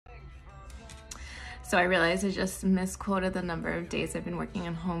So I realized I just misquoted the number of days I've been working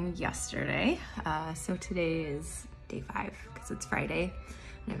at home yesterday. So today is day 5 because it's Friday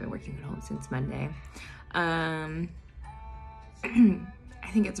and I've been working at home since Monday. I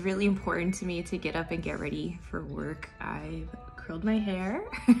think it's really important to me to get up and get ready for work. I've curled my hair,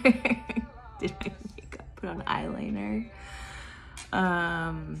 did my makeup, put on eyeliner.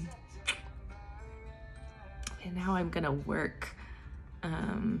 And now I'm gonna work.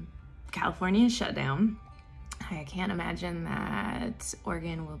 California is shut down. I can't imagine that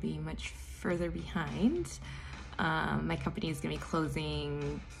Oregon will be much further behind. My company is gonna be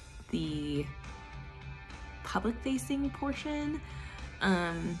closing the public-facing portion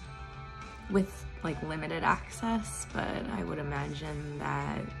with like limited access, but I would imagine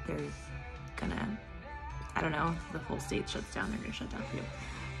that there's gonna, I don't know, if the whole state shuts down, they're gonna shut down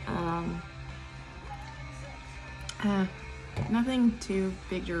too. Nothing too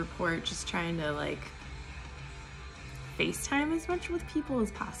big to report, just trying to like FaceTime as much with people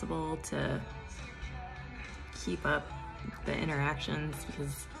as possible to keep up the interactions,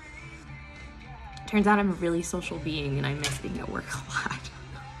 because it turns out I'm a really social being and I miss being at work a lot.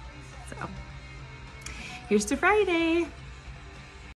 So here's to Friday.